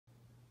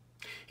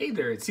Hey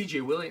there, it's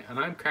CJ Willie, and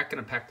I'm cracking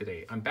a pack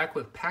today. I'm back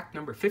with pack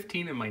number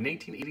 15 in my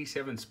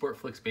 1987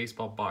 Sportflics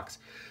baseball box.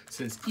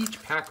 Since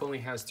each pack only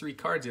has 3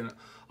 cards in it,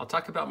 I'll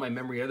talk about my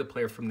memory of the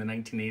player from the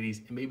 1980s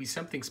and maybe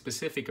something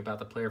specific about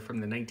the player from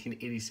the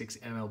 1986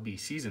 MLB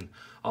season.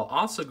 I'll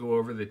also go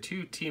over the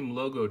 2 team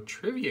logo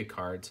trivia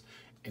cards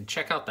and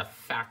check out the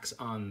facts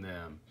on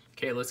them.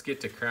 Okay, let's get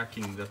to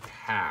cracking the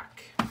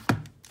pack.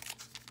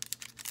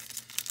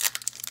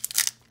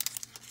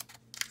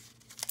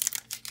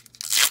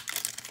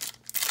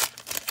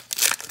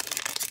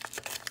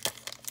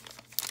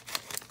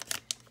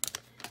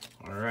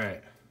 All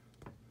right,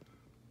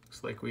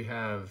 looks like we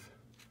have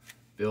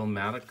Bill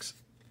Madlock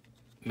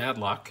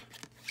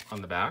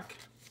on the back.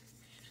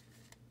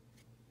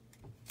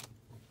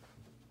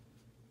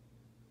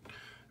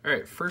 All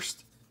right,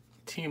 first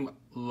team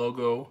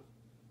logo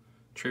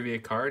trivia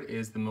card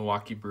is the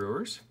Milwaukee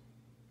Brewers.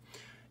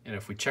 And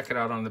if we check it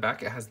out on the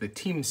back, it has the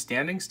team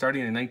standings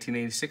starting in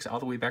 1986 all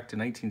the way back to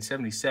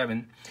 1977.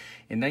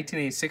 In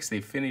 1986, they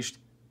finished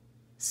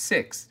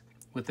 6th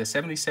with a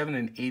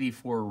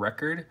 77-84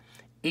 record.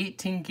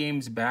 18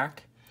 games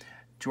back.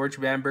 George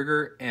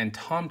Bamberger and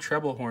Tom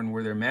Trebelhorn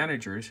were their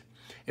managers.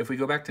 If we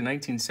go back to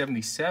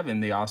 1977,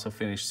 they also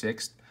finished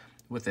 6th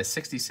with a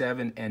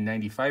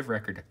 67-95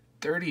 record.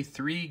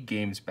 33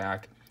 games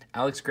back.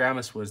 Alex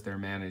Grammas was their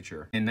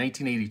manager. In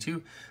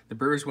 1982, the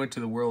Brewers went to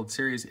the World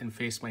Series and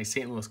faced my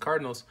St. Louis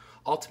Cardinals,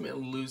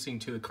 ultimately losing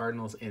to the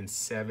Cardinals in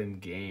 7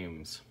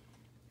 games.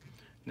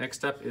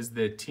 Next up is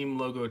the team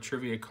logo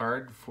trivia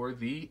card for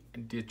the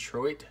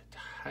Detroit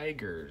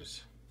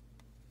Tigers.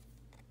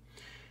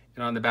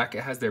 And on the back,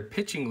 it has their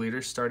pitching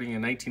leaders starting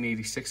in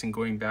 1986 and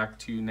going back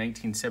to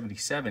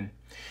 1977.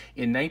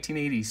 In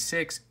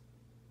 1986,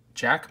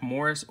 Jack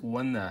Morris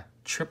won the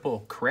Triple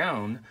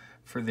Crown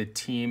for the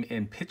team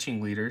in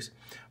pitching leaders.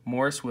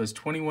 Morris was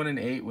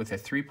 21-8 with a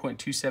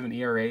 3.27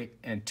 ERA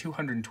and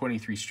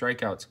 223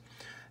 strikeouts.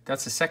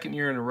 That's the second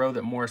year in a row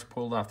that Morris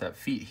pulled off that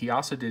feat. He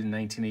also did in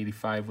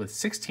 1985 with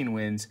 16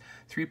 wins,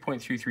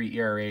 3.33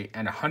 ERA,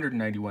 and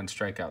 191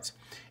 strikeouts.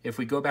 If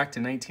we go back to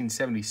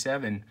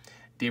 1977,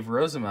 Dave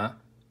Rozema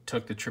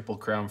took the Triple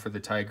Crown for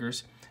the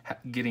Tigers,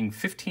 getting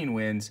 15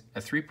 wins, a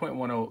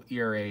 3.10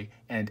 ERA,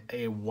 and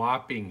a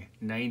whopping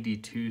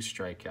 92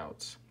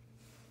 strikeouts.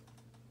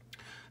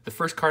 The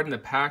first card in the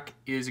pack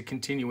is a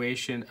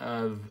continuation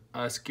of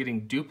us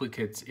getting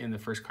duplicates in the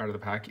first card of the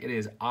pack. It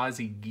is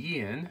Ozzie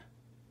Guillen.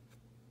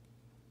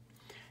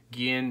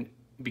 Guillen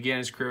began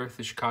his career with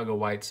the Chicago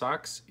White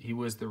Sox. He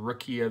was the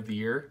Rookie of the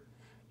Year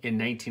in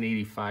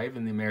 1985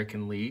 in the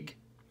American League.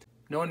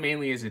 Known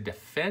mainly as a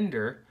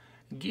defender,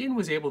 Guillen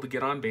was able to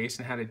get on base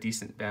and had a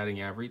decent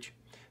batting average.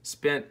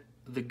 Spent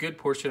the good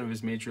portion of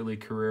his major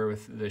league career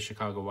with the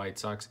Chicago White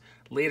Sox.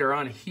 Later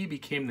on, he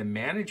became the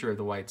manager of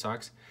the White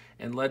Sox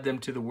and led them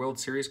to the World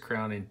Series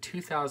crown in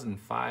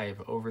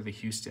 2005 over the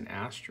Houston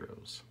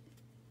Astros.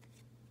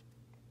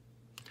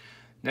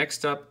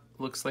 Next up,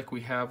 looks like we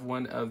have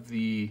one of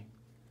the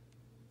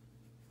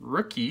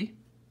rookie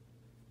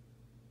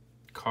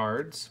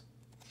cards.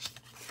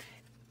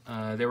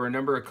 There were a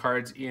number of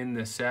cards in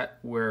the set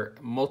where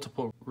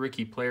multiple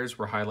rookie players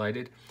were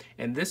highlighted.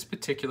 And this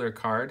particular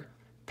card,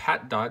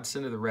 Pat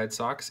Dodson of the Red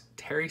Sox,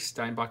 Terry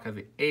Steinbach of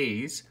the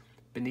A's,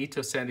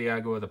 Benito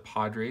Santiago of the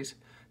Padres,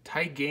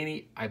 Ty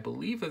Gainey, I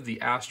believe, of the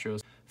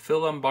Astros,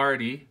 Phil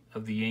Lombardi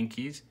of the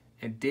Yankees,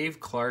 and Dave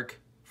Clark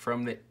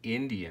from the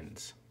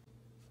Indians.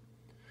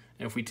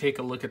 And if we take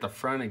a look at the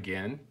front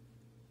again,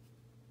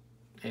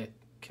 it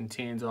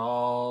contains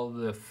all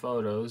the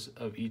photos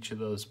of each of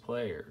those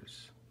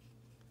players.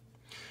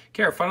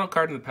 Okay, our final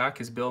card in the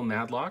pack is Bill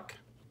Madlock.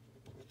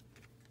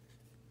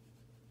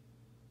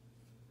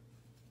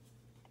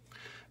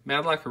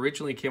 Madlock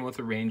originally came with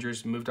the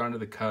Rangers, moved on to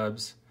the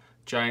Cubs,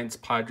 Giants,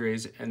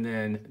 Padres, and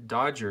then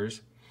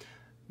Dodgers.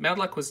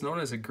 Madlock was known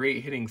as a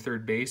great hitting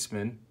third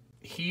baseman.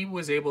 He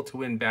was able to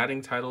win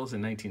batting titles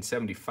in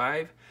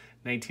 1975,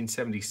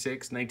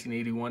 1976,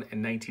 1981,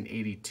 and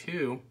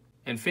 1982,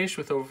 and finished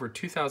with over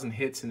 2,000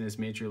 hits in his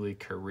major league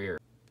career.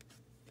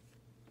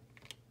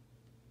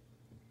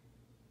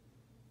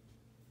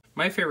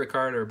 My favorite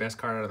card, or best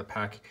card out of the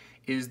pack,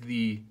 is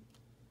the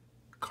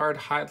card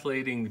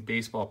highlighting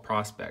baseball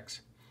prospects.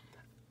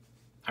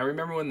 I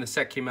remember when the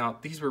set came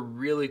out, these were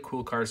really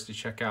cool cards to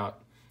check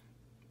out.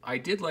 I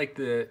did like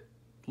the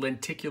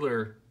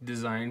lenticular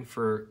design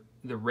for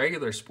the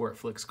regular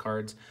Sportflics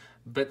cards,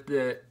 but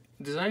the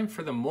design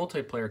for the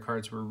multiplayer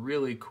cards were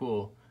really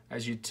cool.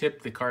 As you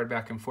tip the card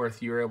back and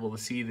forth, you were able to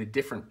see the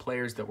different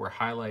players that were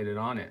highlighted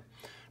on it.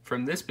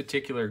 From this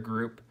particular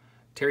group,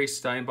 Terry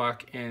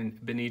Steinbach and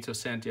Benito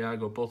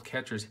Santiago, both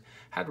catchers,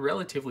 had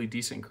relatively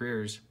decent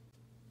careers.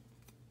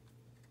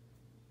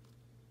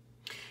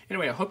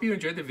 Anyway, I hope you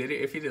enjoyed the video.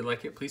 If you did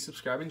like it, please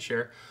subscribe and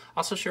share.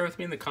 Also share with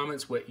me in the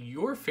comments what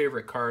your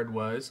favorite card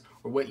was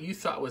or what you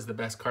thought was the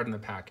best card in the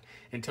pack.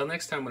 Until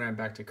next time when I'm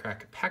back to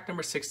crack pack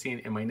number 16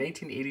 in my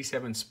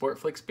 1987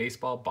 Sportflics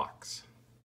baseball box.